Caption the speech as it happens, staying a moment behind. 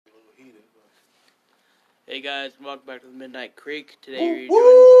Hey guys, welcome back to the Midnight Creek. Today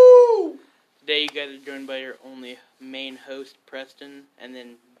you guys are joined by your only main host, Preston, and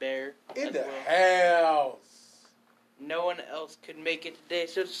then Bear. In the house. No one else could make it today,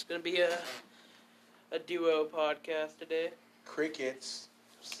 so it's going to be a duo podcast today. Crickets.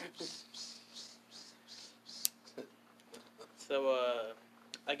 So,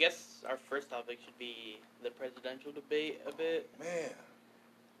 I guess our first topic should be the presidential debate a bit. Man.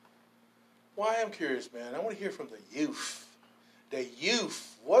 Well, I am curious, man. I want to hear from the youth. The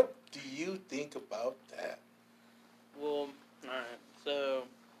youth. What do you think about that? Well, alright. So,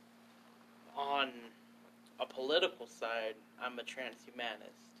 on a political side, I'm a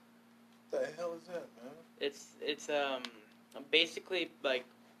transhumanist. What the hell is that, man? It's basically like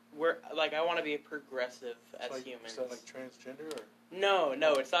I want to be a progressive as humans. Is that like transgender or? No,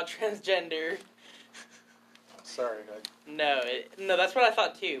 it's not transgender. Sorry. No, that's what I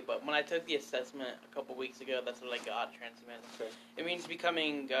thought too. But when I took the assessment a couple weeks ago, that's what I got. Transhumanist. Okay. It means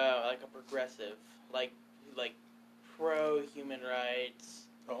becoming like a progressive, like pro human rights.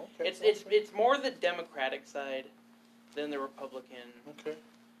 Oh, okay. It's more the Democratic side than the Republican. Okay.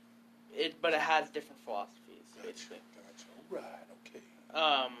 But it has different philosophies. Gotcha. Basically. All right. Okay.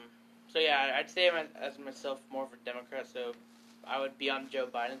 So yeah, I'd say I'm as myself more of a Democrat. So I would be on Joe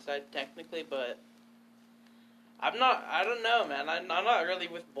Biden's side technically, but I'm not. I don't know, man. I'm not really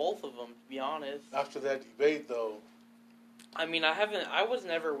with both of them, to be honest. After that debate, though. I mean, I was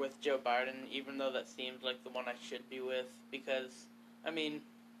never with Joe Biden, even though that seems like the one I should be with, because, I mean,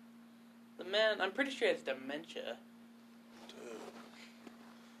 the man, I'm pretty sure he has dementia. Dude.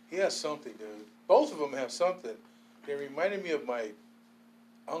 He has something, dude. Both of them have something. They reminded me of my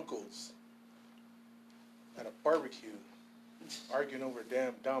uncles at a barbecue arguing over a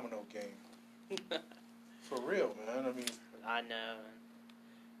damn domino game. For real, man. I mean, I know.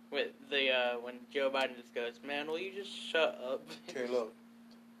 With the when Joe Biden just goes, man, will you just shut up? Okay, look.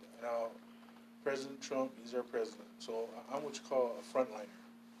 Now, President Trump, he's our president. So I'm what you call a frontliner.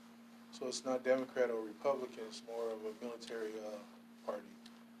 So it's not Democrat or Republican. It's more of a military party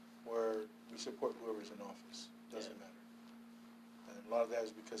where we support whoever's in office. Doesn't matter. And a lot of that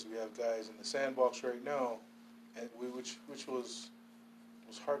is because we have guys in the sandbox right now, and which was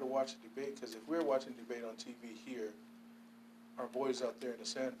hard to watch the debate, because if we're watching debate on TV here, our boys out there in the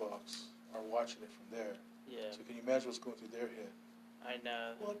sandbox are watching it from there. Yeah. So can you imagine what's going through their head? I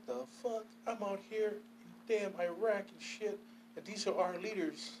know. What the fuck? I'm out here in damn Iraq and shit, and these are our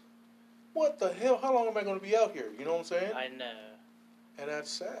leaders. What the hell? How long am I going to be out here? You know what I'm saying? I know. And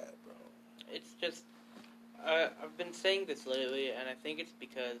that's sad, bro. It's just, I've been saying this lately, and I think it's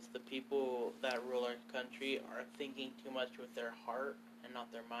because the people that rule our country are thinking too much with their heart and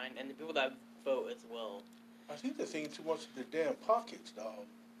not their mind, and the people that vote as well. I think they're thinking too much of their damn pockets, dog.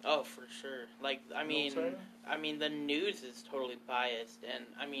 Oh, for sure. Like, I mean, the news is totally biased, and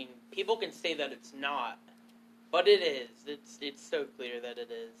I mean, people can say that it's not, but it is. It's so clear that it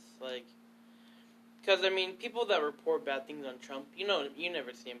is. Like, because I mean, people that report bad things on Trump, you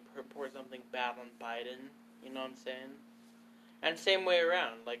never see him report something bad on Biden. You know what I'm saying? And same way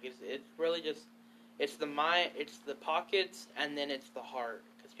around. Like, it's really just, it's the mind, it's the pockets, and then it's the heart.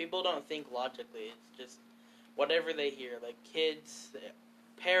 Because people don't think logically. It's just whatever they hear. Like, kids,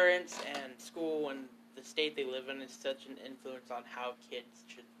 parents, and school, and the state they live in is such an influence on how kids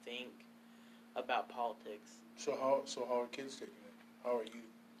should think about politics. So how are kids taking it? How are you?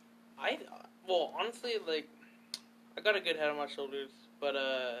 Well, honestly, like, I got a good head on my shoulders, but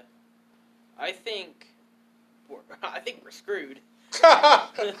I think we're screwed.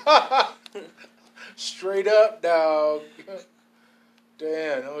 Straight up, dog.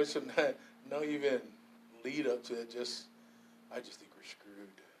 Damn, no even lead up to it. I just think we're screwed.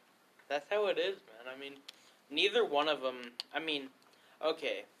 That's how it is, man. I mean, neither one of them. I mean,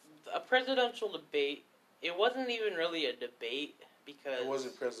 okay, a presidential debate. It wasn't even really a debate because it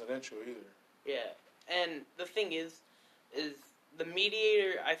wasn't presidential either. Yeah, and the thing is the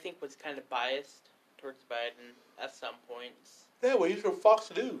mediator, I think, was kind of biased towards Biden at some points. Yeah, well, he's from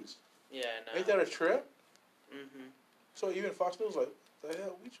Fox News. Yeah, I know. Ain't that a trip? Mm-hmm. So even Fox News like, the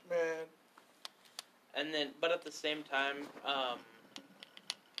hell, which man? And then, but at the same time, I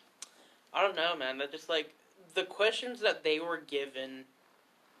don't know, man. That just like the questions that they were given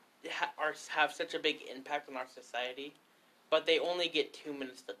have such a big impact on our society. But they only get 2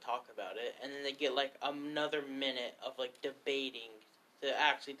 minutes to talk about it, and then they get, like, another minute of, like, debating to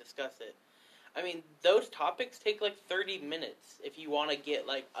actually discuss it. I mean, those topics take, like, 30 minutes if you want to get,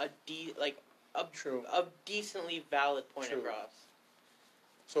 like, a decently valid point across.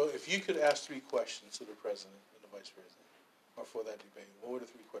 So if you could ask 3 questions to the president and the vice president, or for that debate, what would the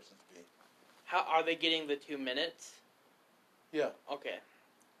 3 questions be? How are they getting the 2 minutes? Yeah. Okay.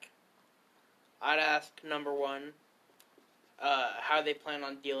 I'd ask number one, how they plan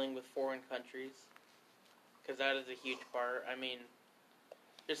on dealing with foreign countries, because that is a huge part. I mean,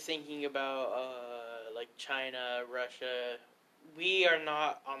 just thinking about like China, Russia, we are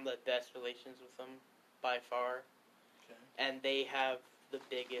not on the best relations with them by far, and they have the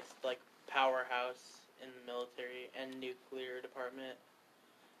biggest like powerhouse in the military and nuclear department.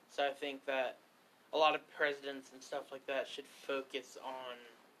 So I think that a lot of presidents and stuff like that should focus on,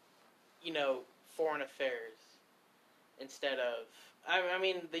 foreign affairs instead of. I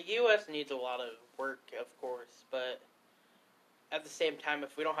mean, the U.S. needs a lot of work, of course, but at the same time,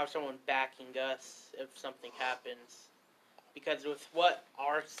 if we don't have someone backing us if something happens, because with what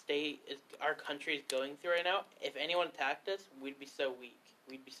our country is going through right now, if anyone attacked us, we'd be so weak.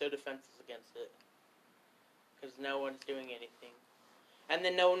 We'd be so defenseless against it. Because no one's doing anything. And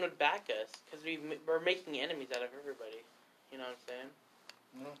then no one would back us, because we're making enemies out of everybody. You know what I'm saying?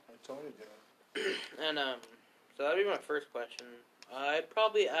 No, I totally get it. And, so that'd be my first question. I'd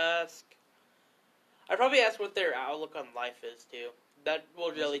probably ask what their outlook on life is, too. That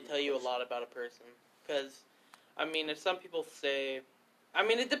will really tell you a lot about a person. Because, I mean, if some people say... I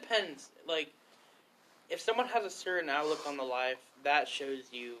mean, it depends. Like, if someone has a certain outlook on the life, that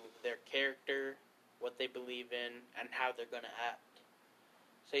shows you their character, what they believe in, and how they're going to act.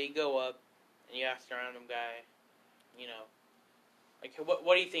 So you go up, and you ask the random guy, like,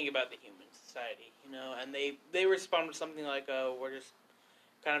 what do you think about the human society, And they respond with something like, oh, we're just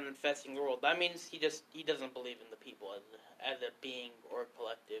kind of infesting the world. That means he doesn't believe in the people as a being or a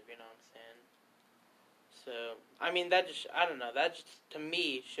collective, you know what I'm saying? So, I mean, that just, to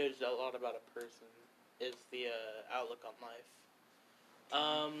me, shows a lot about a person, is the outlook on life.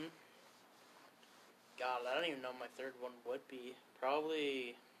 God, I don't even know what my third one would be.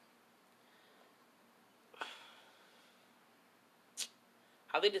 Probably...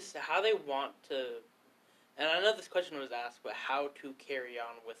 How they want to... And I know this question was asked, but how to carry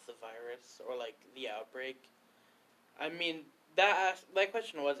on with the virus, or, like, the outbreak. I mean, that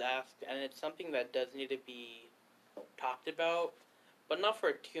question was asked, and it's something that does need to be talked about, but not for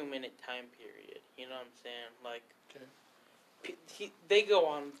a 2-minute time period. You know what I'm saying? Like, okay. They go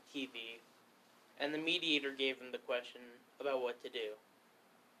on TV, and the mediator gave them the question about what to do.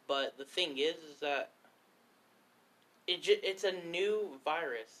 But the thing is that it's a new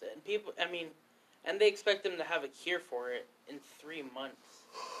virus, and and they expect them to have a cure for it in 3 months.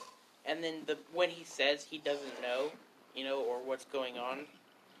 And then when he says he doesn't know, or what's going on,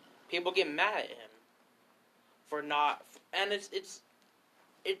 people get mad at him for not. And it's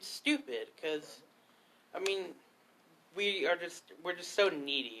stupid, because I mean, we're just so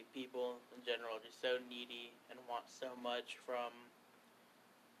needy. People in general are just so needy and want so much from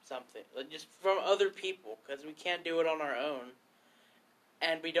something, just from other people, because we can't do it on our own,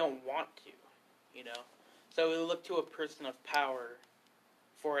 and we don't want to, So we look to a person of power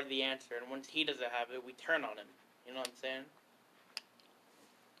for the answer, and once he doesn't have it, we turn on him. You know what I'm saying?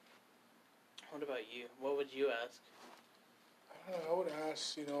 What about you? What would you ask? I would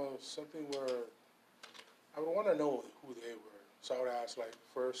ask, something where I would want to know who they were. So I would ask, like,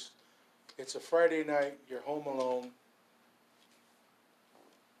 first, it's a Friday night, you're home alone,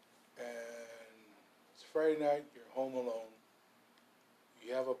 and it's Friday night, you're home alone,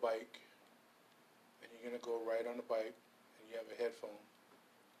 you have a bike, and you're going to go ride on the bike, and you have a headphone.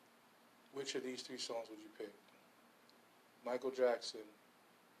 Which of these 3 songs would you pick? Michael Jackson,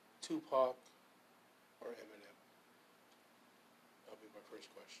 Tupac, or Eminem? That'll be my first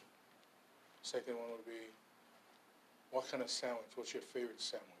question. Second one would be, what kind of sandwich? What's your favorite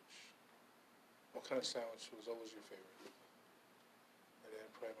sandwich? What kind of sandwich was always your favorite? And then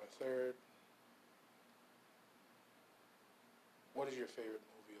probably my third, what is your favorite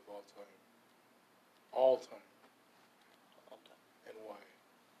movie of all time? All time. All time. And why?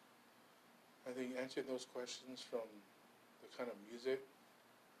 I think answering those questions from the kind of music,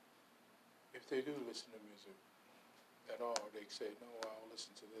 if they do listen to music at all, they say, no, I'll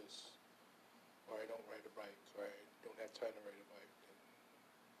listen to this, or I don't ride a bike, or I don't have time to ride a bike, and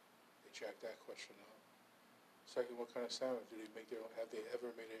they jack that question out. Second, what kind of sandwich do they make their own? Have they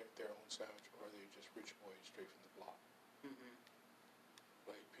ever made their own sandwich, or are they just rich boys straight from the block? Mm-hmm.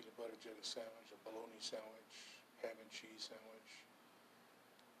 Like peanut butter jelly sandwich, a bologna sandwich, ham and cheese sandwich.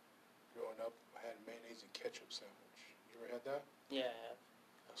 Growing up, I had mayonnaise and ketchup sandwich. You ever had that? Yeah, I have.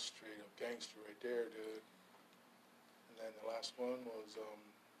 That's straight up gangster right there, dude. And then the last one was,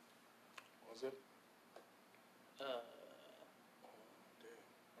 what was it? Oh, damn.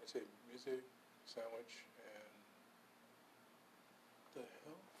 I'd say music, sandwich, and the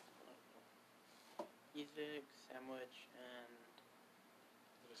hell? turkey stick, sandwich, and...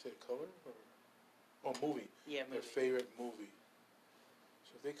 Did I say color? Or movie. Yeah, movie. Their favorite movie.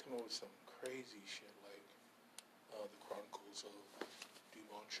 So if they come up with some crazy shit like The Chronicles of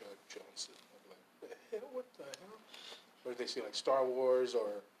Dumont Chuck Johnson, I'm like, the hell? What the hell? Or if they say like Star Wars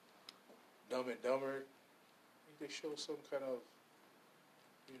or Dumb and Dumber, they show some kind of,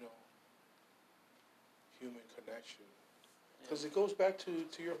 human connection. Because it goes back to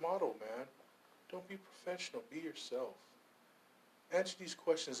your motto, man. Don't be professional. Be yourself. Answer these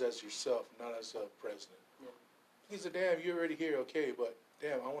questions as yourself, not as a president. Yeah. He's damn, you're already here, okay, but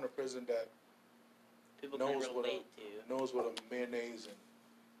damn, I want a president that people knows can relate to. Knows what a mayonnaise and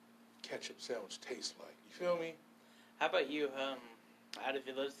ketchup sandwich tastes like. You feel me? How about you? Out of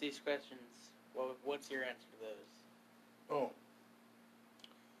these questions, what's your answer to those? Oh,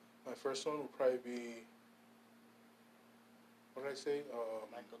 my first one would probably be, what did I say?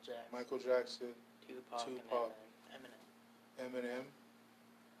 Michael Jackson. Tupac. Eminem.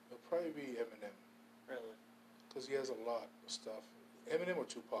 It'll probably be Eminem. Really? Because he has a lot of stuff. Eminem or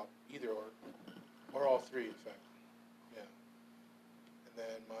Tupac, either or all three, in fact. Yeah. And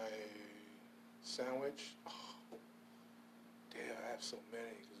then my sandwich. Oh, damn, I have so many.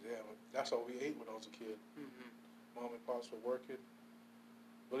 Cause damn, that's all we ate when I was a kid. Mm-hmm. Mom and pops were working.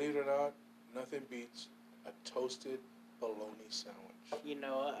 Believe it or not, nothing beats a toasted bologna sandwich. You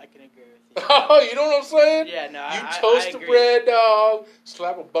know what? I can agree with you. Oh, you know what I'm saying? Yeah, no, you toast I the agree. bread, dog.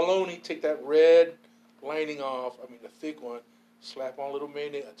 Slap a bologna, take that red lining off. I mean, the thick one. Slap on a little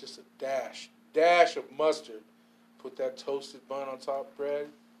mayonnaise, just a dash of mustard. Put that toasted bun on top of bread.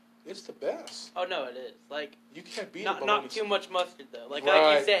 It's the best. Oh no, it is. Like you can't beat not too much mustard though. Like right.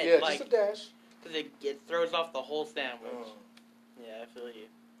 Like you said, yeah, like, just a dash. Because it throws off the whole sandwich. Yeah, I feel you.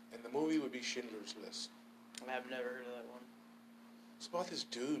 And the movie would be Schindler's List. I've never heard of that one. It's about this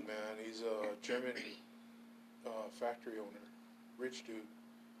dude, man. He's a German factory owner, rich dude.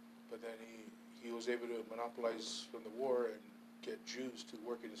 But then he was able to monopolize from the war and get Jews to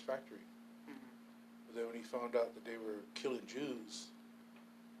work in his factory. Mm-hmm. But then when he found out that they were killing Jews,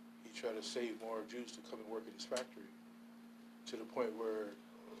 he tried to save more Jews to come and work in his factory. To the point where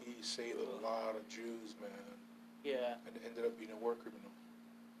he saved a lot of Jews, man. Yeah. And ended up being a war criminal.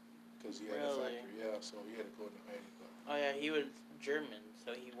 Because he had a factory, yeah, so he had to go into hiding. Oh yeah, he was German,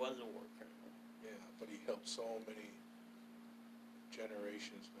 so he was a war criminal. Yeah, but he helped so many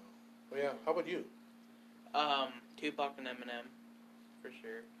generations now. But yeah, how about you? Tupac and Eminem, for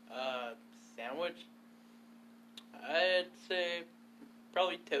sure. Sandwich, I'd say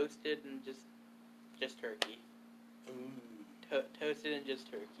probably toasted and just turkey. Ooh. Toasted and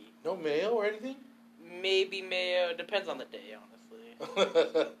just turkey. No mayo or anything? Maybe mayo. Depends on the day, honestly.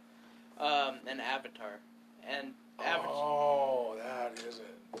 And Avatar. And Avatar. Oh, that is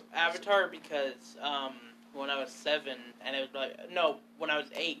it. Avatar because when I was 7, and it was when I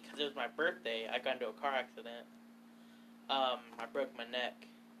was 8, because it was my birthday, I got into a car accident. I broke my neck.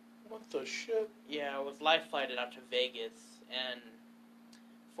 What the shit? Yeah, I was life flighted out to Vegas, and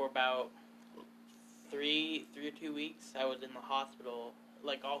for about 3 or 2 weeks, I was in the hospital,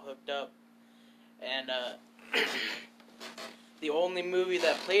 like all hooked up, and the only movie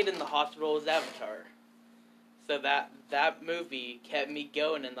that played in the hospital was Avatar. So that movie kept me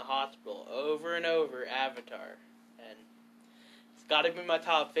going in the hospital over and over, Avatar. And it's got to be my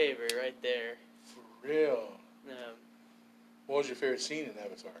top favorite right there. For real? What was your favorite scene in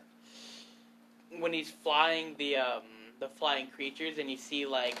Avatar? When he's flying the flying creatures and you see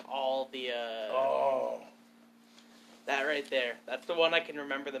like all the that right there. That's the one I can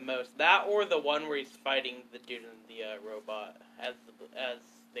remember the most. That or the one where he's fighting the dude in the robot as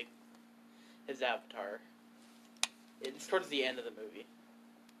his avatar. It's towards the end of the movie.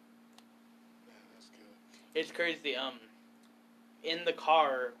 Man, that's good. It's crazy. In the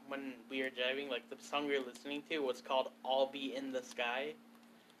car when we were driving, like the song we were listening to was called "I'll Be in the Sky"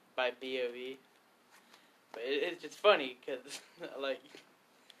 by B.O.E. But it's just funny because like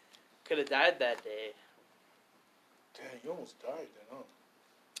could have died that day. Damn, you almost died then,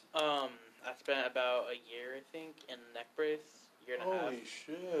 huh? I spent about a year, I think, in a neck brace. Year and a half. Holy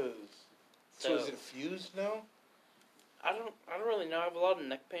shit! So is it fused now? I don't really know. I have a lot of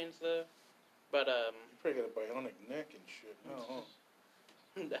neck pains though, but You probably got a bionic neck and shit now,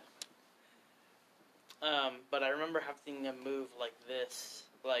 huh? But I remember having to move like this,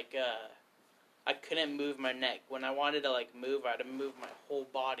 like I couldn't move my neck. When I wanted to like move, I had to move my whole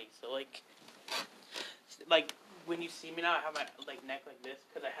body. So like when you see me now, I have my like neck like this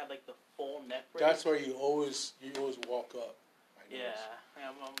because I had like the full neck brace. That's why you always walk up. Yeah,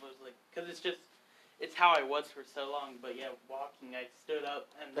 I'm almost like because it's how I was for so long. But yeah, walking, I stood up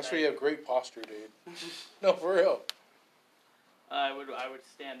and that's where you have great posture, dude. No, for real. I would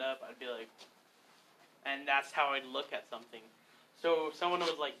stand up. I'd be like, and that's how I'd look at something. So if someone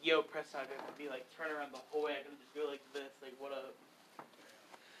was like, "Yo, Preston," I'd be like, turn around the whole way. I could just go like this, like, "What up?"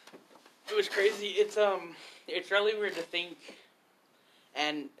 It was crazy. It's really weird to think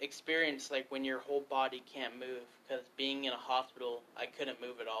and experience like when your whole body can't move. Because being in a hospital, I couldn't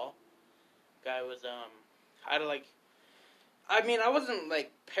move at all. Guy was I had like, I mean, I wasn't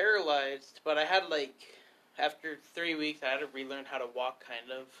like paralyzed, but I had like after 3 weeks, I had to relearn how to walk,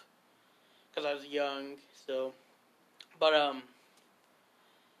 kind of, because I was young still. But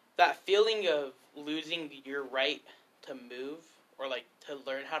that feeling of losing your right to move or like to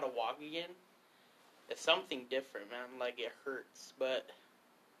learn how to walk again is something different, man. Like it hurts, but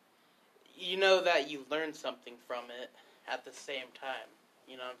you know that you learned something from it at the same time.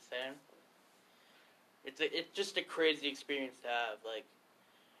 You know what I'm saying? It's just a crazy experience to have. Like,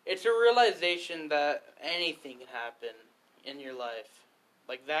 it's a realization that anything can happen in your life,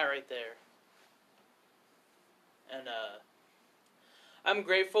 like that right there. And I'm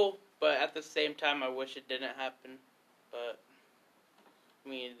grateful, but at the same time, I wish it didn't happen. But I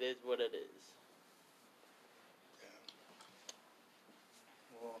mean, it is what it is. Yeah.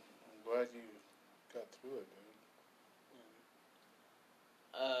 Well, I'm glad you got through it, dude.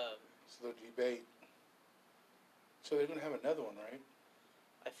 So the debate. So they're gonna have another one, right?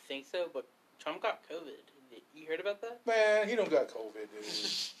 I think so, but Trump got COVID. You heard about that? Man, he don't got COVID, dude.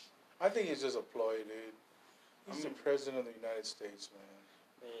 I think it's just a ploy, dude. He's the president of the United States,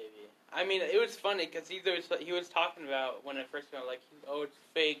 man. Maybe. I mean, it was funny because he was talking about when it first came out, like, oh, it's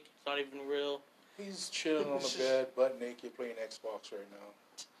fake, it's not even real. He's chilling on the bed, butt naked, playing Xbox right now.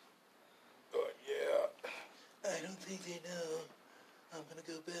 But yeah, I don't think they know. I'm gonna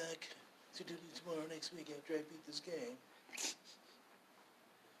go back to duty tomorrow next week after I beat this game.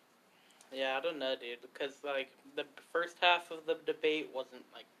 Yeah, I don't know, dude, because, like, the first half of the debate wasn't,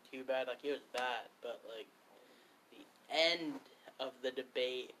 like, too bad. Like, it was bad, but, like, the end of the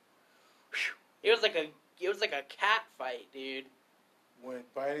debate, it was like a cat fight, dude. When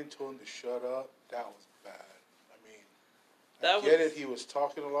Biden told him to shut up, that was bad. I mean, I get it, he was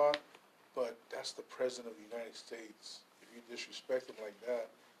talking a lot, but that's the president of the United States. If you disrespect him like that,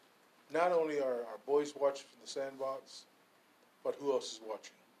 not only are our boys watching from the sandbox, but who else is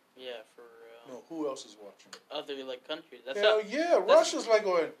watching? Yeah, for real. No, who else is watching? Other, like, countries. Russia's like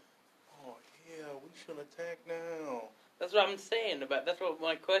going, oh, yeah, we should attack now. That's what I'm saying that's what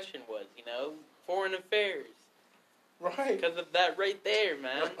my question was, you know? Foreign affairs. Right. Because of that right there,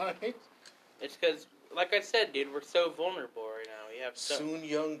 man. Right. It's because, like I said, dude, we're so vulnerable right now. We have Soon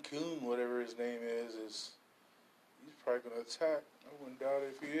Young Koon, whatever his name is he's probably going to attack. I wouldn't doubt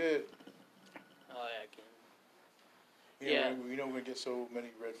it if he did. Oh, yeah, Kim. You know we're going to get so many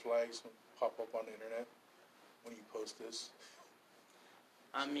red flags pop up on the internet when you post this.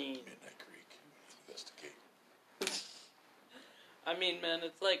 I mean... Midnight Creek, investigate. I mean, man,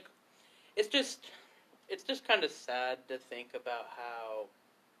 it's like... It's just kind of sad to think about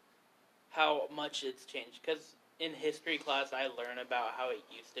how much it's changed. Because in history class, I learn about how it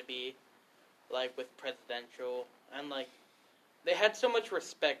used to be, like, with presidential. And, like, they had so much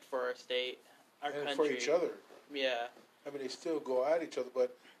respect for our state, our country. For each other. Yeah. I mean, they still go at each other,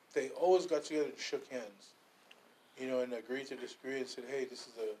 but they always got together and shook hands. You know, and agreed to disagree and said, hey, this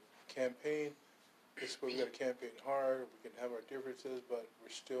is a campaign. This is where we got to campaign hard. We can have our differences, but we're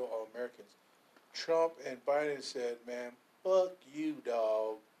still all Americans. Trump and Biden said, man, fuck you,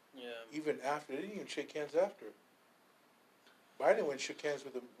 dog. Yeah. Even after. They didn't even shake hands after. Biden went and shook hands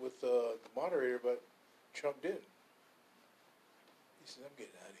with the moderator, but Trump didn't. He said, I'm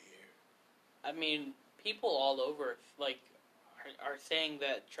getting out of here. I mean, people all over, like, are saying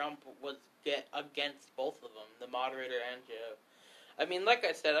that Trump was against both of them, the moderator and Joe. I mean, like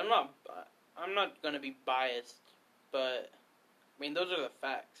I said, I'm not going to be biased, but, I mean, those are the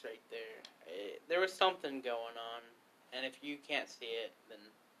facts right there. There was something going on, and if you can't see it, then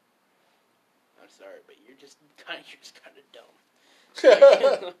I'm sorry, but you're just kind of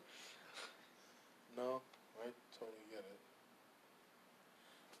dumb. No, I totally get it.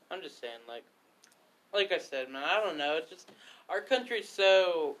 I'm just saying, like I said, man, I don't know. It's just our country's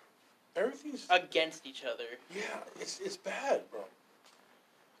so everything's against each other. Yeah, it's bad, bro.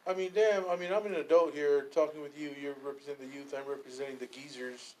 I mean, damn. I mean, I'm an adult here talking with you. You're representing the youth. I'm representing the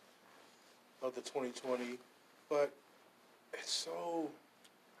geezers of the 2020. But it's so.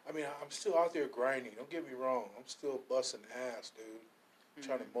 I mean, I'm still out there grinding. Don't get me wrong. I'm still busting ass, dude. Mm-hmm.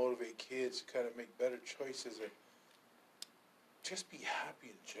 Trying to motivate kids to kind of make better choices and just be happy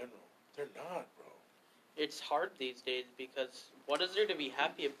in general. They're not, bro. it's hard these days because what is there to be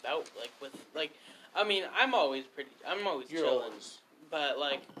happy about? I mean, I'm always You're chilling, always, but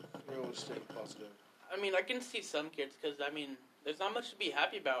like, you're always staying positive. I mean, I can see some kids because I mean, there's not much to be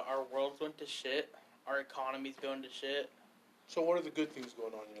happy about. Our world's went to shit. Our economy's going to shit. So what are the good things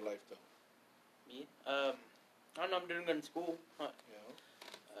going on in your life, though? Me, I don't know. I'm doing good in school. Yeah.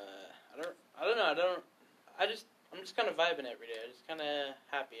 I don't know. I'm just kind of vibing every day. I'm just kind of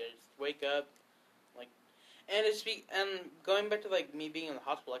happy. I just wake up, like, and going back to like me being in the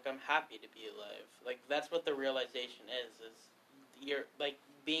hospital, like I'm happy to be alive. Like that's what the realization is you're like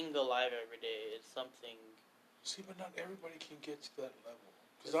being alive every day is something. See, but not everybody can get to that level.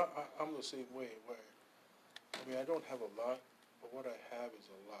 Because I'm the same way. Where I mean, I don't have a lot, but what I have is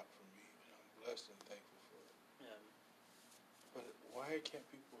a lot for me, and I'm blessed and thankful for it. Yeah. But why can't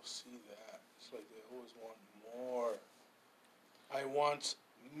people see that? It's like they always want more. I want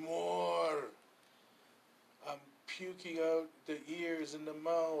more. I'm puking out the ears and the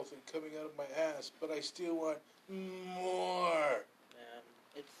mouth and coming out of my ass, but I still want more. Man,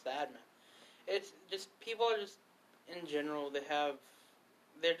 it's sad, man. It's just people are just in general.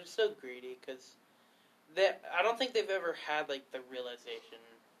 They're just so greedy because I don't think they've ever had like the realization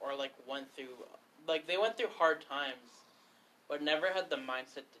or like they went through hard times, but never had the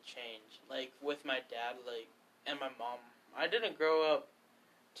mindset to change. Like with my dad, like and my mom, I didn't grow up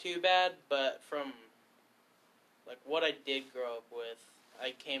too bad, but from like what I did grow up with,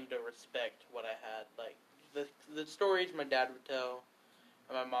 I came to respect what I had. Like the stories my dad would tell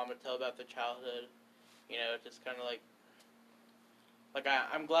and my mom would tell about their childhood, you know, just kind of like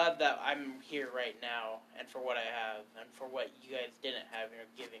I'm glad that I'm here right now and for what I have and for what you guys didn't have and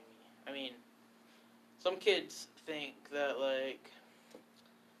are giving me. I mean, some kids think that like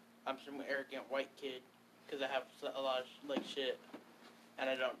I'm some arrogant white kid because I have a lot of like shit. And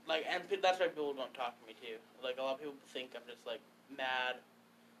I don't, like, and that's why people don't talk to me, too. Like, a lot of people think I'm just, like, mad,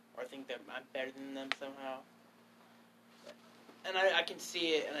 or think that I'm better than them somehow. And I can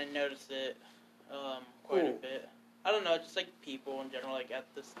see it, and I notice it, quite a bit. I don't know, just, like, people in general, like, at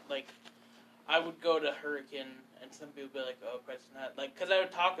this, like, I would go to Hurricane, and some people would be like, oh, Preston Hat, like, because I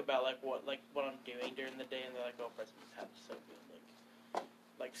would talk about, like, what I'm doing during the day, and they're like, oh, Preston's hat is so good,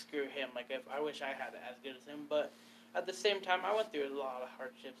 like, screw him, like, if I wish I had it as good as him, but at the same time, I went through a lot of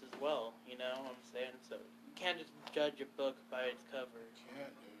hardships as well, you know what I'm saying? So, you can't just judge a book by its cover.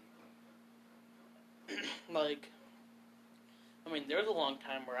 Can't, dude. Like, I mean, there was a long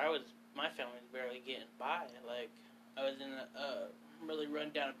time where my family was barely getting by. Like, I was in a really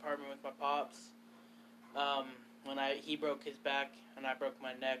run-down apartment with my pops. When he broke his back and I broke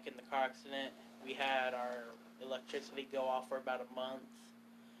my neck in the car accident, we had our electricity go off for about a month.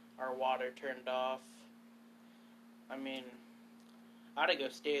 Our water turned off. I mean, I had to go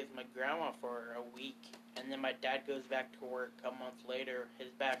stay with my grandma for a week, and then my dad goes back to work a month later. His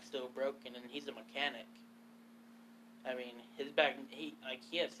back's still broken, and he's a mechanic. I mean, his back, he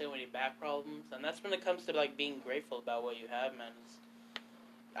has so many back problems, and that's when it comes to, like, being grateful about what you have, man.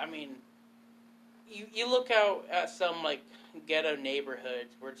 I mean, you look out at some, like, ghetto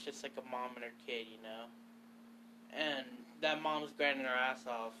neighborhoods where it's just, like, a mom and her kid, you know? And that mom's grinding her ass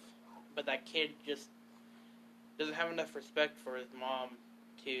off, but that kid just doesn't have enough respect for his mom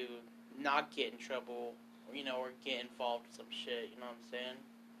to not get in trouble, or, you know, or get involved in some shit, you know what I'm saying?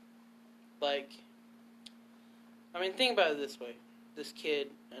 Like, I mean, think about it this way. This kid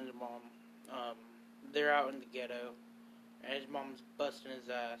and his mom, they're out in the ghetto, and his mom's busting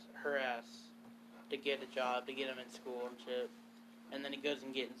her ass, to get a job, to get him in school and shit. And then he goes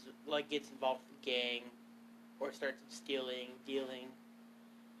and gets involved with a gang, or starts stealing, dealing.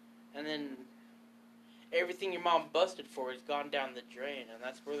 And then everything your mom busted for has gone down the drain, and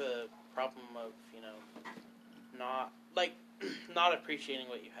that's where the problem of, you know, not appreciating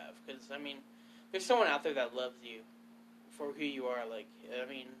what you have. Because, I mean, there's someone out there that loves you for who you are. Like, I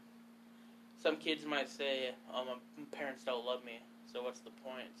mean, some kids might say, oh, my parents don't love me, so what's the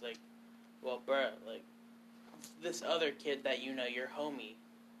point? It's like, well, bruh, like, this other kid that you know, your homie,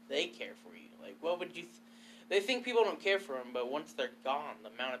 they care for you. Like, what would you... They think people don't care for them, but once they're gone, the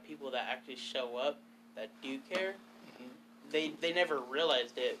amount of people that actually show up that do care, they never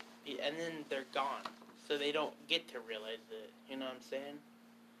realized it, and then they're gone, so they don't get to realize it, you know what I'm saying?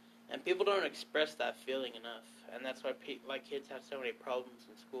 And people don't express that feeling enough, and that's why kids have so many problems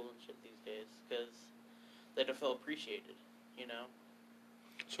in school and shit these days, because they don't feel appreciated, you know?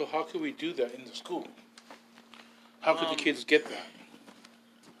 So how could we do that in the school? How could the kids get that?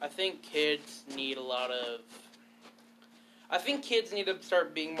 I think kids need to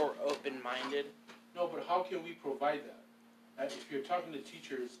start being more open-minded. No, but how can we provide that? If you're talking to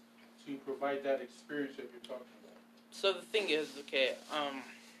teachers, So you provide that experience that you're talking about. So the thing is, okay,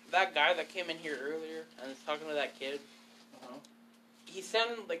 that guy that came in here earlier and was talking to that kid, he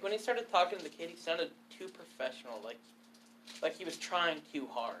sounded, like, when he started talking to the kid, he sounded too professional, like he was trying too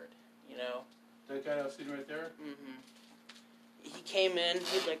hard, you know? That guy that was sitting right there? Mm-hmm. He came in,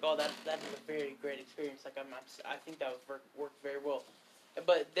 he's like, oh, that is a very great experience, like, I think that was worked very well.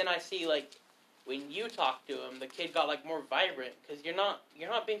 But then I see, like, when you talk to him, the kid got, like, more vibrant, because you're not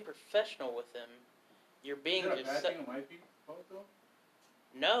being professional with him. You're being is that just... a bad thing it might be, though?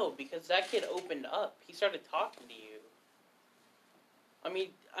 No, because that kid opened up. He started talking to you. I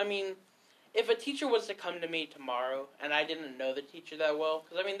mean, if a teacher was to come to me tomorrow, and I didn't know the teacher that well,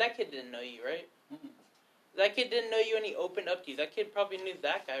 because, I mean, that kid didn't know you, right? Mm-mm. That kid didn't know you, and he opened up to you. That kid probably knew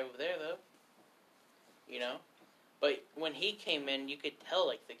that guy over there, though. You know? But when he came in, you could tell,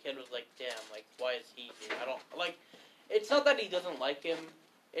 like, the kid was like, damn, like, why is he here? I don't, like, it's not that he doesn't like him.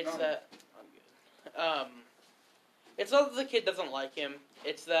 It's that, I'm good. It's not that the kid doesn't like him.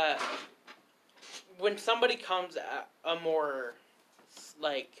 It's that when somebody comes at a more,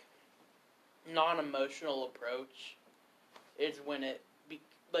 like, non-emotional approach is when it,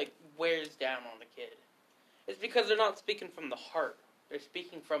 wears down on the kid. It's because they're not speaking from the heart. They're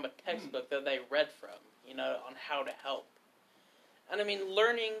speaking from a textbook that they read from, you know, on how to help. And, I mean,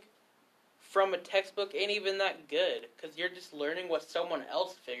 learning from a textbook ain't even that good, because you're just learning what someone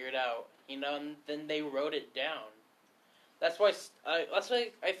else figured out, you know, and then they wrote it down. That's why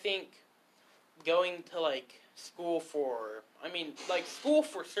I think going to, like, school for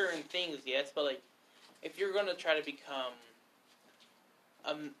certain things, yes, but, like, if you're going to try to become,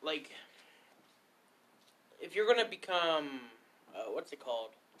 if you're going to become, what's it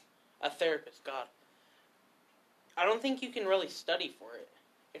called? A therapist, God. I don't think you can really study for it.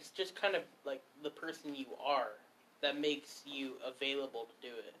 It's just kind of, like, the person you are that makes you available to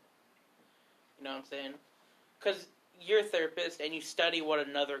do it. You know what I'm saying? Because you're a therapist and you study what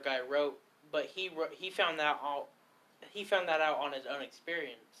another guy wrote, but he found that out. He found that out on his own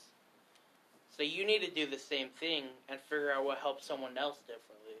experience. So you need to do the same thing and figure out what helps someone else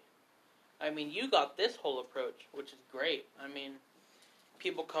differently. I mean, you got this whole approach, which is great. I mean,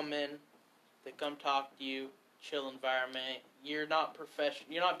 people come in, they come talk to you, chill environment. You're not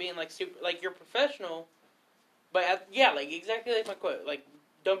professional. You're not being, like, super, like, you're professional, but like, exactly like my quote, like,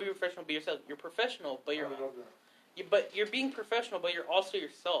 don't be professional, be yourself. You're professional, but you're being professional, but you're also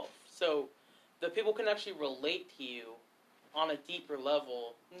yourself. So the people can actually relate to you on a deeper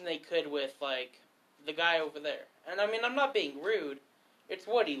level than they could with, like, the guy over there. And, I mean, I'm not being rude. It's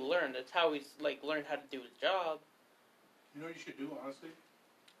what he learned. It's how he's, like, learned how to do his job. You know what you should do, honestly?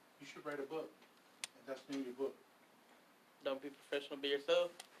 You should write a book. And that's the name of your book. Don't be professional, be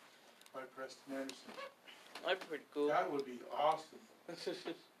yourself. By Preston Anderson. That'd be pretty cool. That would be awesome. But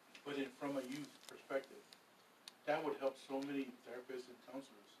from a youth perspective. That would help so many therapists and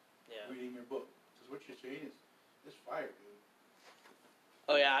counselors reading your book. Because what you're saying is, it's fire, dude.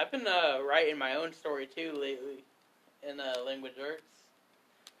 Oh, yeah, I've been writing my own story, too, lately, in language arts.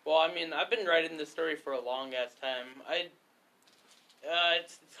 Well, I mean, I've been writing this story for a long-ass time.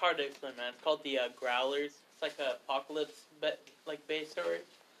 It's hard to explain, man. It's called The Growlers. It's like an apocalypse, based story.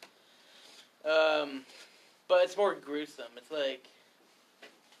 But it's more gruesome. It's like,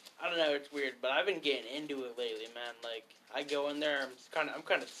 I don't know, it's weird, but I've been getting into it lately, man. Like, I go in there, I'm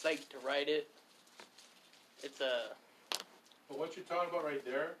kind of psyched to write it. It's But what you're talking about right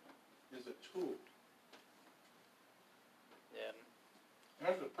there is a tool. Yeah.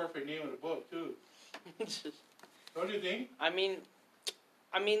 That's the perfect name of the book, too. Don't you think? I mean,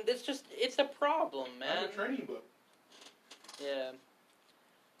 it's a problem, man. That's a training book. Yeah.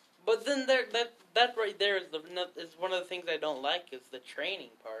 But then that right there is one of the things I don't like is the training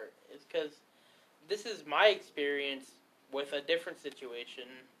part. Is because this is my experience with a different situation,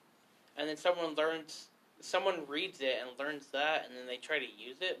 and then someone reads it and learns that, and then they try to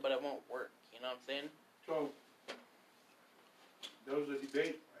use it, but it won't work. You know what I'm saying? So, there was a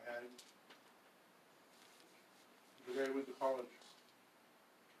debate I had the day I went to college.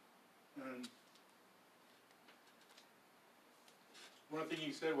 And one thing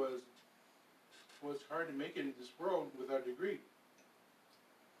he said was, well, it's hard to make it in this world without a degree.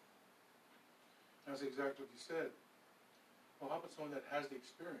 That's exactly what he said. Well, how about someone that has the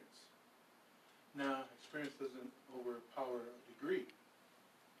experience? Now, experience doesn't overpower a degree.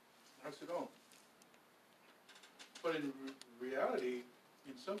 I said, oh. But in reality,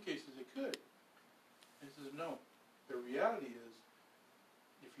 in some cases it could. And he says, no. The reality is,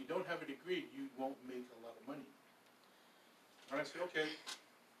 if you don't have a degree, you won't make a lot of money. And I said, okay,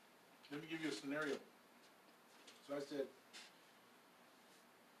 let me give you a scenario. So I said,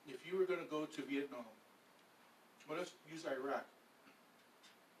 if you were going to go to Vietnam, well, let's use Iraq,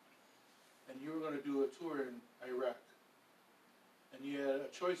 and you were going to do a tour in Iraq, and you had a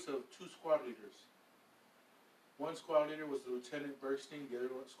choice of 2 squad leaders. One squad leader was Lieutenant Bergstein, the other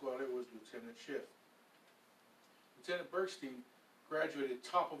squad leader was Lieutenant Schiff. Lieutenant Bergstein graduated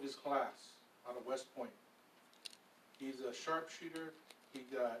top of his class out of West Point. He's a sharpshooter. He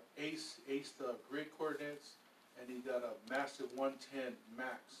got aced the grid coordinates, and he got a massive 110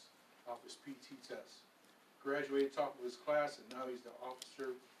 max off his PT test. Graduated top of his class, and now he's the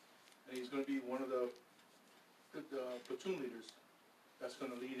officer, and he's going to be one of the platoon leaders that's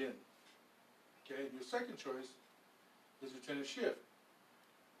going to lead in. Okay, and your second choice is Lieutenant Schiff,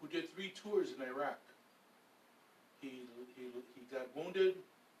 who did 3 tours in Iraq. He got wounded,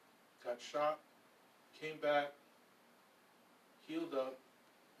 got shot, came back, healed up,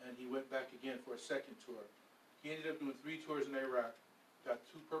 and he went back again for a second tour. He ended up doing 3 tours in Iraq, got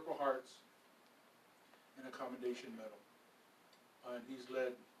 2 Purple Hearts, and a Commendation Medal. And he's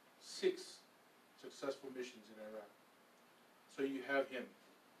led 6 successful missions in Iraq. So you have him.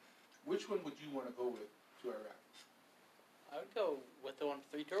 Which one would you want to go with to Iraq? I would go with the one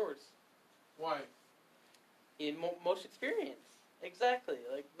with 3 tours. Why? He had most experience. Exactly.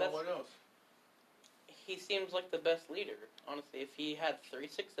 Like that's. But what else? He seems like the best leader. Honestly, if he had 6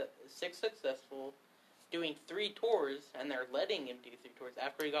 successful, doing 3 tours, and they're letting him do 3 tours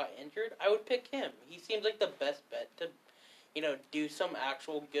after he got injured, I would pick him. He seems like the best bet to, do some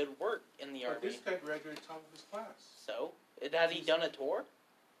actual good work in the army. But this guy graduated top of his class. So, has he done a tour?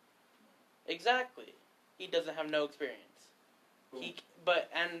 Exactly. He doesn't have no experience. Cool.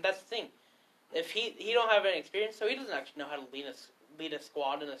 And that's the thing. If he don't have any experience, so he doesn't actually know how to lead a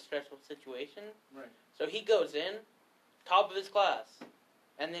squad in a stressful situation. Right. So he goes in, top of his class,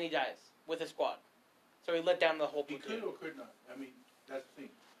 and then he dies with his squad. So he let down the whole platoon. He could or could not. I mean, that's the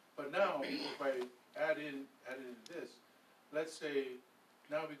thing. But now, if I add in this, let's say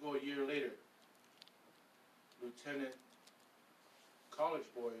now we go a year later. Lieutenant College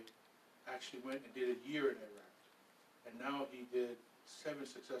Boy actually went and did a year in Iraq. And now he did 7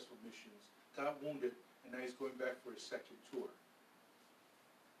 successful missions, got wounded, and now he's going back for his second tour.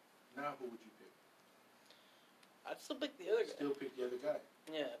 Now who would you pick? I'd still pick the other guy. Still pick the other guy.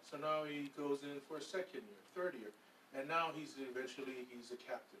 Yeah. So now he goes in for a second year, third year, and now he's a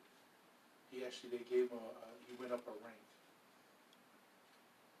captain. They gave him he went up a rank.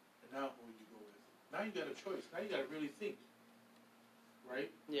 And now who would you go with? Now you got a choice. Now you got to really think,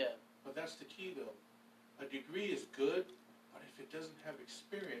 right? Yeah. But that's the key, though. A degree is good, but if it doesn't have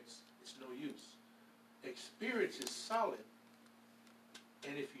experience, it's no use. Experience is solid,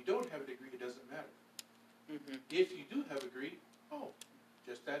 and if you don't have a degree, it doesn't matter. Mm-hmm. If you do have a degree,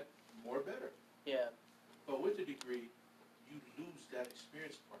 just that more better. Yeah. But with a degree, you lose that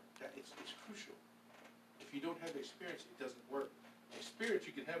experience part. It's crucial. If you don't have experience, it doesn't work. Experience,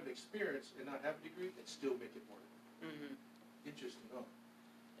 you can have an experience and not have a degree and still make it work. Mm-hmm. Interesting, huh?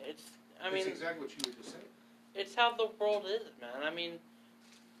 It's exactly what you were just saying. It's how the world is, man.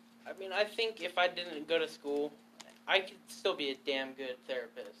 I think if I didn't go to school, I could still be a damn good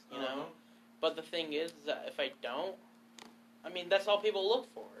therapist, you know? But the thing is that if I don't, that's all people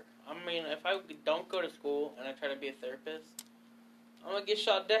look for. If I don't go to school and I try to be a therapist, I'm going to get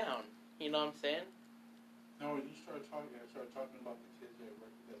shot down. You know what I'm saying? Now, when I started talking about the kids that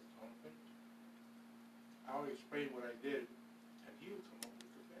worked at that company, I would explain what I did, and he would come up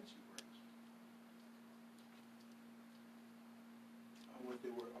with the fancy words. What they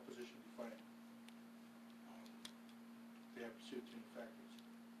were opposition defiant. They have certain factors.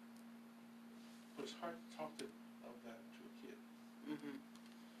 But it's hard to talk of that to a kid. Mm-hmm.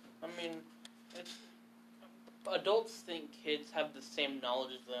 Adults think kids have the same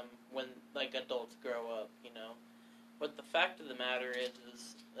knowledge as them when, adults grow up, you know? But the fact of the matter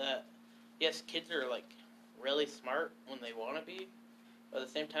is that, yes, kids are, really smart when they want to be, but at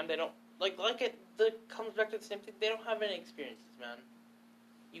the same time, they don't, it comes back to the same thing, they don't have any experiences, man.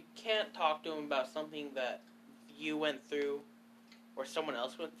 You can't talk to them about something that you went through or someone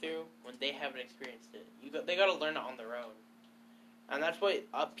else went through when they haven't experienced it. They got to learn it on their own. And that's what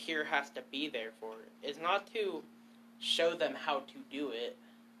up here has to be there for. It's not to show them how to do it.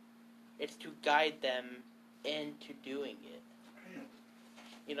 It's to guide them into doing it.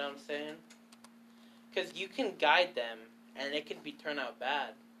 You know what I'm saying? Because you can guide them, and it can turn out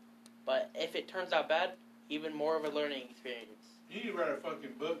bad. But if it turns out bad, even more of a learning experience. You need to write a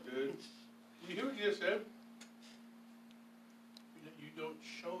fucking book, dude. You hear what you just said? You don't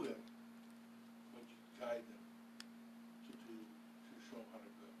show them, but you guide them to show them how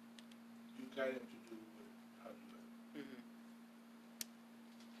to go. You guide them to do how to do it. Mm-hmm.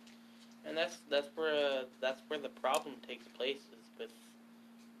 And that's where the problem takes place is with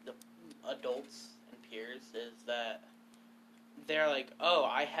the adults and peers is that they're like, oh,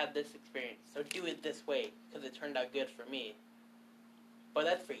 I had this experience, so do it this way because it turned out good for me. But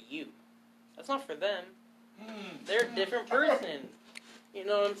that's for you. That's not for them. They're a different person. You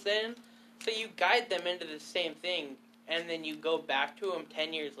know what I'm saying? So you guide them into the same thing, and then you go back to them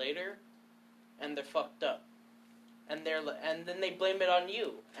 10 years later, and they're fucked up. And then they blame it on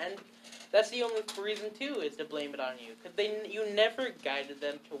you. And that's the only reason, too, is to blame it on you. Because you never guided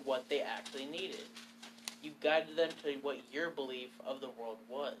them to what they actually needed. You guided them to what your belief of the world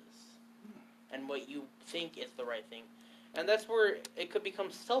was. And what you think is the right thing. And that's where it could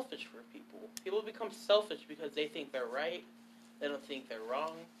become selfish for people. People become selfish because they think they're right. They don't think they're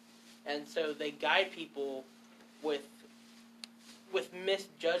wrong. And so they guide people with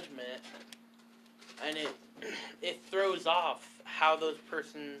misjudgment. And it throws off how those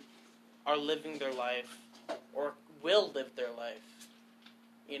persons are living their life or will live their life.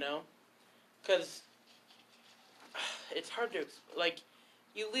 You know? Because it's hard to... Like,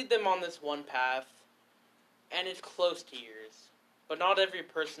 you lead them on this one path, and it's close to yours. But not every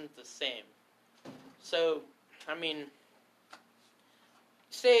person's the same. So, I mean...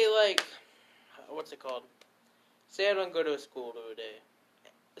 Say, like... What's it called? Say I don't go to school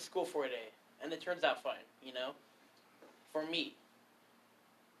for a day. And it turns out fine, you know? For me.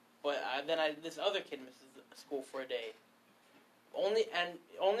 But this other kid misses school for a day. Only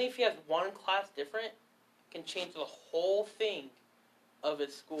if he has one class different can change the whole thing of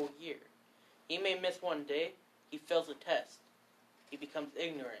his school year. He may miss one day, he fails a test. He becomes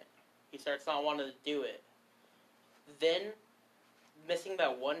ignorant. He starts not wanting to do it. Then, missing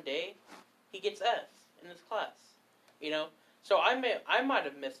that one day, he gets F in his class. You know? So I might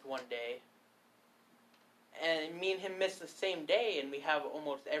have missed one day, and me and him miss the same day, and we have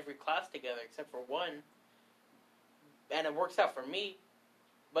almost every class together except for one. And it works out for me.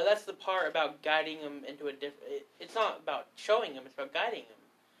 But that's the part about guiding him into a different... It's not about showing him, it's about guiding him.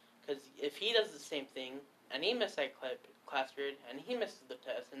 Because if he does the same thing, and he misses that class period, and he misses the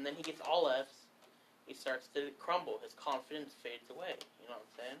test, and then he gets all Fs, he starts to crumble. His confidence fades away. You know what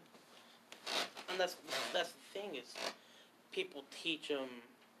I'm saying? And that's the thing, is people teach them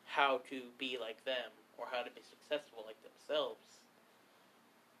how to be like them, or how to be successful like themselves.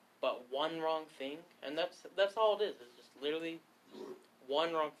 But one wrong thing, and that's all it is. It's just literally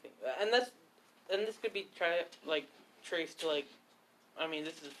one wrong thing. And this could be traced to, like, I mean,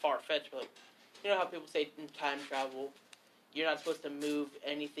 this is far-fetched, but, like, you know how people say in time travel, you're not supposed to move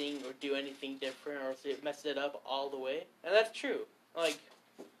anything or do anything different, or else it messes it up all the way? And that's true. Like,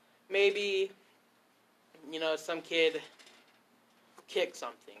 maybe, you know, some kid kicks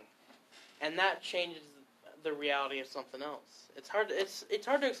something, and that changes the reality of something else. It's hard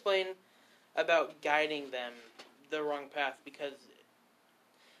to explain about guiding them the wrong path, because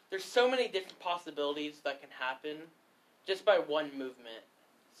there's so many different possibilities that can happen just by one movement.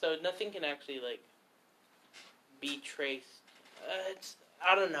 So nothing can actually, like, be traced.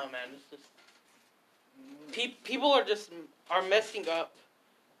 I don't know, man. It's just people are messing up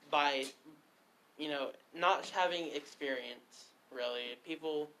by, you know, not having experience. Really,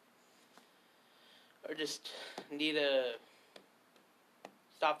 people are just need to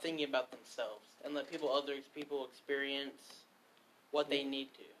stop thinking about themselves and let other people experience what they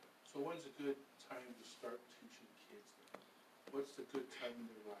need to. So when's a good time to start teaching kids then? What's the good time in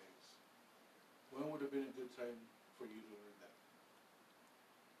their lives? When would have been a good time for you to learn that?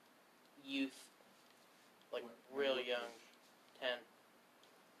 Youth. Like, real young. 10.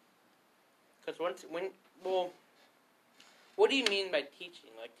 Because what do you mean by teaching?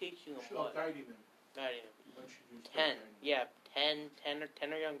 Like, teaching them what? Guiding them. Guiding them. 10. Yeah, 10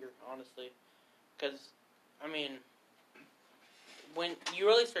 or younger, honestly. Because, I mean, when you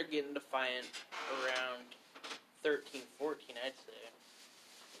really start getting defiant around 13, 14, I'd say.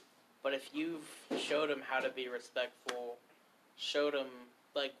 But if you've showed them how to be respectful, showed them,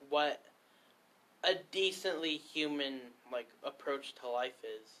 like, what a decently human, like, approach to life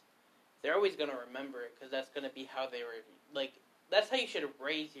is, they're always going to remember it, because that's going to be how they were, like, that's how you should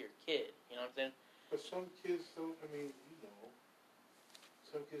raise your kid, you know what I'm saying? But some kids don't,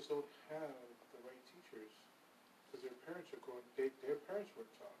 some kids don't have the right teachers, because their parents were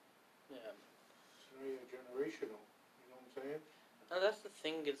taught. Yeah. It's really generational, you know what I'm saying? That's the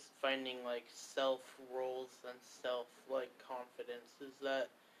thing, is finding, like, self-roles and confidence, is that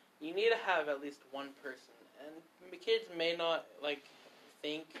you need to have at least one person. And the kids may not, like,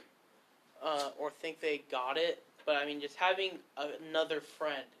 think they got it, but, I mean, just having another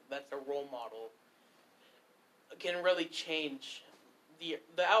friend that's a role model can really change the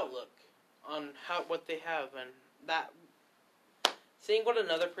outlook. on what they have, and that seeing what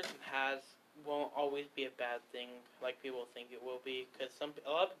another person has won't always be a bad thing, like people think it will be. Because a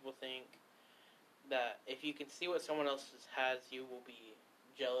lot of people think that if you can see what someone else has, you will be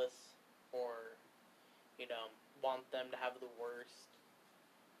jealous or, want them to have the worst.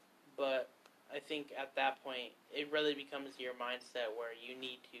 But I think at that point, it really becomes your mindset where you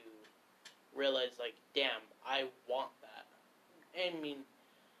need to realize, like, damn, I want that.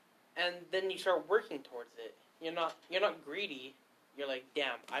 And then you start working towards it. You're not greedy. You're like,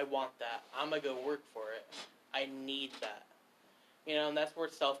 damn, I want that. I'm gonna go work for it. I need that. And that's where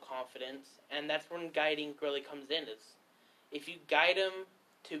self-confidence, and that's when guiding really comes in, is if you guide them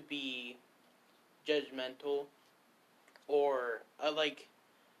to be judgmental or,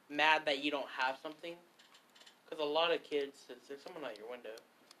 mad that you don't have something, because a lot of kids, there's someone at your window.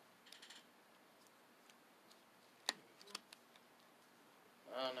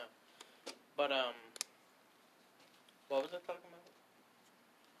 I don't know. But, what was I talking about?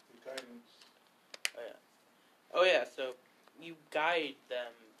 The guidance. Oh, yeah, so you guide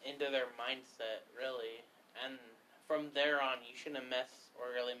them into their mindset, really, and from there on, you shouldn't mess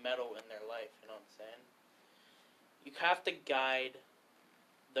or really meddle in their life, you know what I'm saying? You have to guide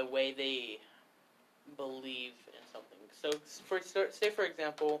the way they believe in something. So, say for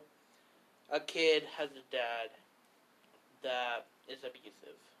example, a kid has a dad that is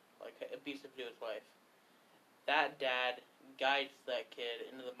abusive, abusive to his wife. That dad guides that kid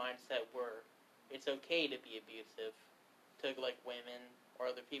into the mindset where it's okay to be abusive to, women or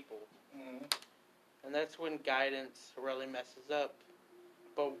other people. Mm-hmm. And that's when guidance really messes up.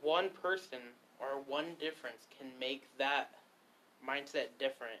 But one person or one difference can make that mindset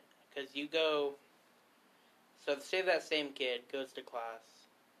different. Because so say that same kid goes to class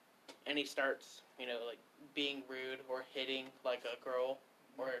and he starts, being rude or hitting, a girl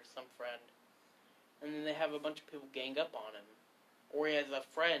or some friend. And then they have a bunch of people gang up on him. Or he has a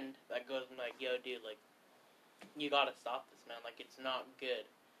friend that goes and yo, dude, you gotta stop this, man. It's not good.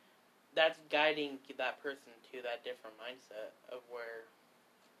 That's guiding that person to that different mindset of where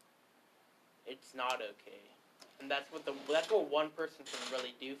it's not okay. And that's what one person can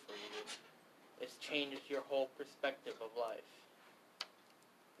really do for you, is change your whole perspective of life.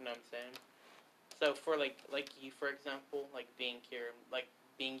 You know what I'm saying? So for you, for example, being here,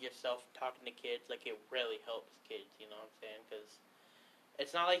 being yourself, talking to kids, it really helps kids. You know what I'm saying? Because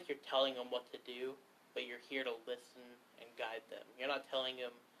it's not like you're telling them what to do, but you're here to listen and guide them. You're not telling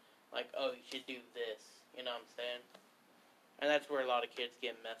them oh, you should do this. You know what I'm saying? And that's where a lot of kids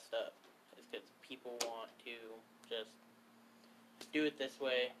get messed up, is because people want to just do it this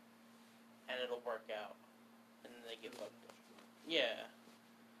way, and it'll work out, and then they get fucked up. Yeah.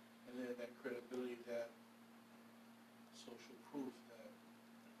 And then that credibility, that social proof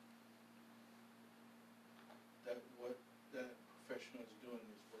that what that professional is doing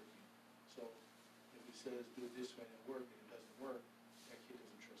is working. So if he says do it this way and it works and it doesn't work, that kid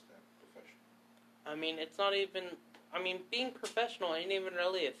doesn't trust that professional. It's not even. Being professional ain't even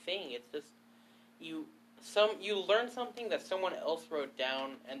really a thing. It's just you learn something that someone else wrote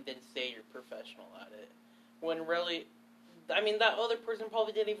down and then say you're professional at it. When really, that other person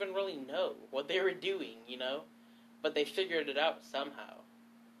probably didn't even really know what they were doing, but they figured it out somehow.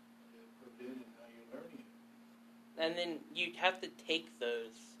 Yeah, and now you're learning it. And then you have to take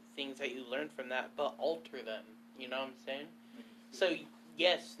those things that you learned from that, but alter them. You know what I'm saying? So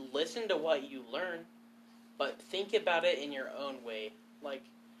yes, listen to what you learn, but think about it in your own way.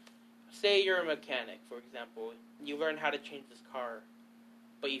 Say you're a mechanic, for example. You learn how to change this car,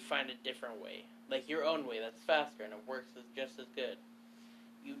 but you find a different way. Your own way that's faster and it works just as good.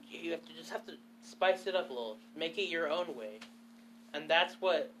 You have to spice it up a little. Make it your own way. And that's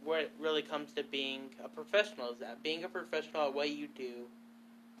where it really comes to being a professional, is that being a professional at what you do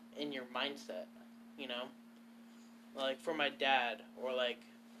in your mindset, for my dad, or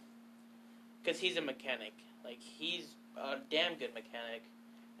because he's a mechanic. He's a damn good mechanic.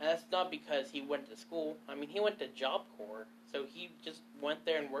 And that's not because he went to school. He went to Job Corps. So he just went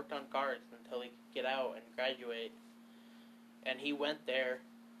there and worked on cars until he could get out and graduate. And he went there,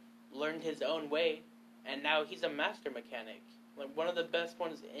 learned his own way, and now he's a master mechanic. One of the best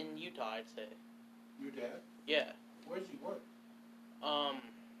ones in Utah, I'd say. Your dad? Yeah. Where does he work? God,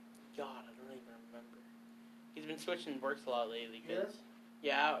 I don't even remember. He's been switching works a lot lately. Here?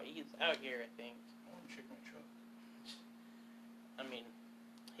 Yeah, he's out here, I think. I want to check my truck.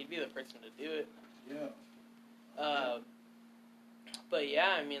 He'd be the person to do it. Yeah. But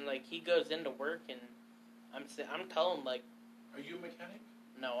yeah, he goes into work, and I'm telling him, Are you a mechanic?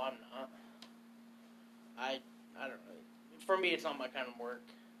 No, I'm not. I don't really. For me, it's not my kind of work.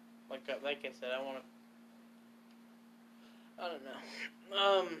 Like I said, I don't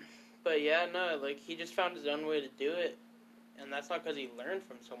know. But yeah, no, like, he just found his own way to do it. And that's not because he learned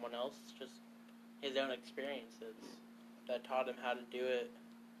from someone else. It's just his own experiences that taught him how to do it.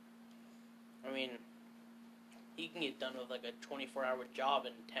 I mean, he can get done with, like, a 24-hour job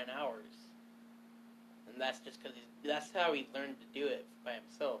in 10 hours. And that's just because that's how he learned to do it by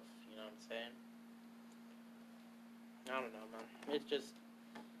himself. You know what I'm saying? I don't know, man. It's just,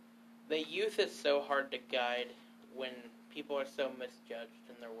 the youth is so hard to guide when people are so misjudged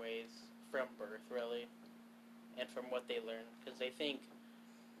in their ways from birth, really, and from what they learn. Because they think,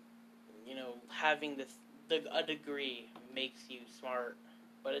 you know, having a degree makes you smart,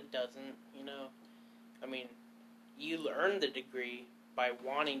 but it doesn't, you know? I mean, you earn the degree by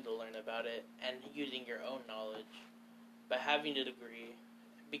wanting to learn about it and using your own knowledge. But having a degree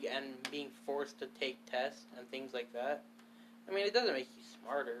and being forced to take tests and things like that, I mean, it doesn't make you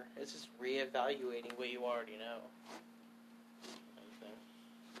smarter. It's just reevaluating what you already know.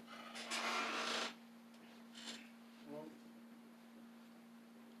 Well,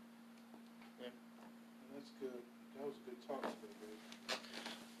 yeah. That's good. That was a good talk today, babe.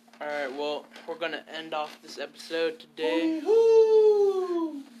 Alright, well, we're going to end off this episode today.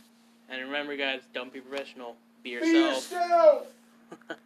 Woo-hoo! And remember, guys, don't be professional. Be Be yourself. yourself!